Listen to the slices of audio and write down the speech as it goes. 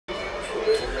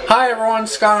Hi everyone,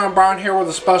 Scott and Brown here with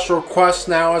a special request.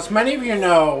 Now, as many of you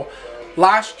know,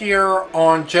 last year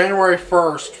on January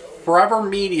 1st, Forever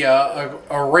Media,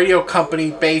 a radio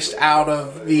company based out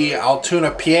of the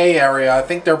Altoona, PA area, I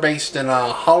think they're based in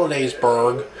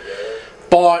Hollidaysburg,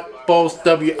 bought both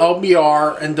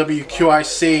WLBR and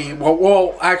WQIC,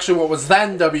 well actually what was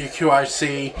then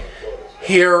WQIC,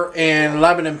 here in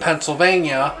Lebanon,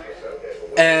 Pennsylvania.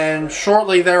 And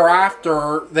shortly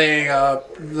thereafter,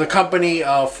 the company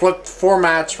flipped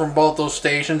formats from both those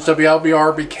stations.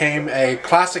 WLBR became a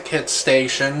classic hits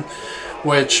station,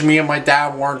 which me and my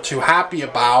dad weren't too happy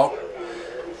about,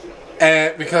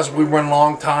 because we were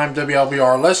long-time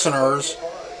WLBR listeners.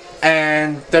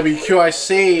 And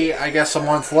WQIC, I guess a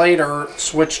month later,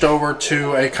 switched over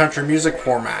to a country music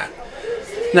format.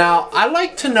 Now, I'd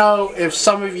like to know if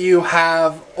some of you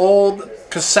have old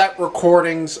cassette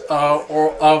recordings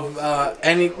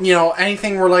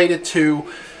anything related to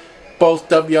both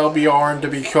WLBR and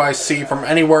WQIC from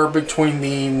anywhere between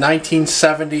the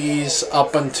 1970s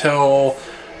up until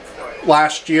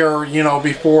last year,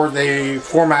 before the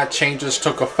format changes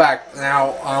took effect.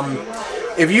 Now,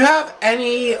 if you have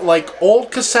any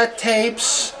old cassette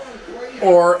tapes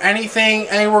or anything,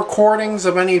 any recordings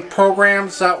of any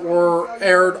programs that were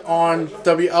aired on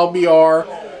WLBR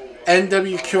and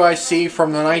WQIC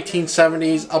from the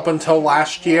 1970s up until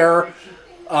last year,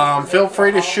 feel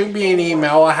free to shoot me an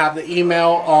email. I have the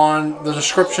email on the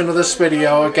description of this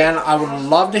video. Again, I would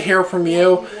love to hear from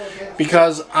you,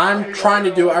 because I'm trying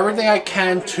to do everything I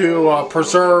can to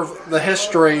preserve the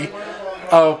history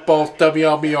of both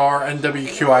WLBR and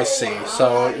WQIC.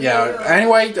 So yeah,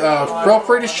 anyway, feel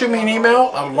free to shoot me an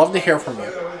email. I would love to hear from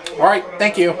you. Alright,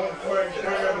 thank you.